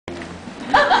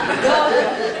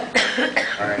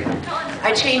All right.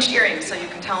 I changed earrings, so you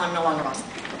can tell I'm no longer Boston.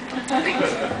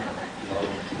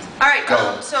 All right,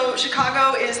 so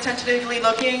Chicago is tentatively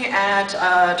looking at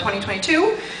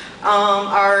 2022.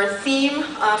 Our theme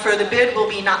for the bid will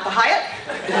be Not the Hyatt.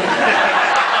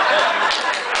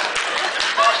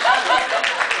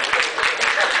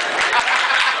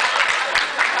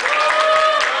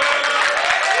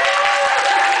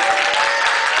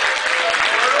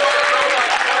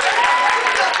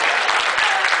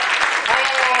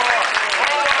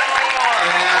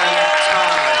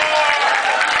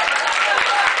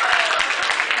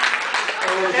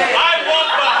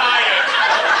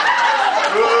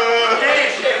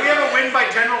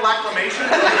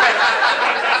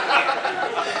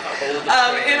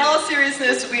 In all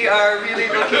seriousness, we are really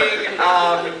looking,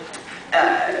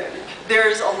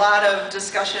 there's a lot of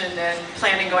discussion and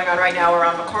planning going on right now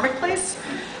around McCormick Place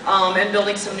and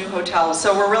building some new hotels.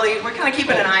 So we're kind of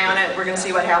keeping an eye on it. We're going to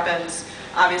see what happens.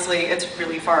 Obviously, it's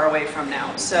really far away from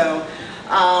now. So,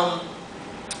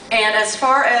 and as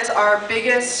far as our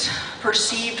biggest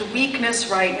perceived weakness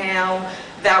right now,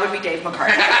 that would be Dave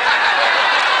McCarthy.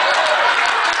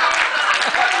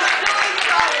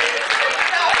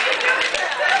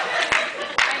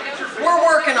 We're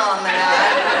working on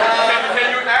that.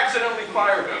 Can you accidentally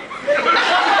fire him?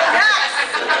 Yes!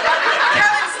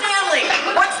 Kevin Stanley!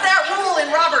 What's that rule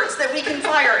in Roberts that we can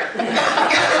fire him?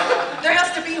 There has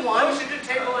to be one. Motion to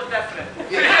table indefinite.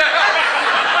 Motion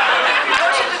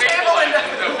to table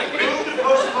indefinitely. Move to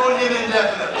postpone him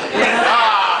indefinitely.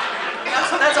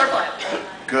 That's our plan.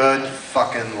 Good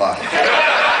fucking luck. And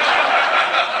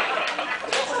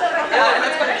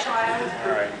that's what I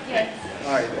All right.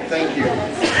 All right. Thank you.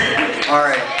 All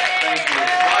right.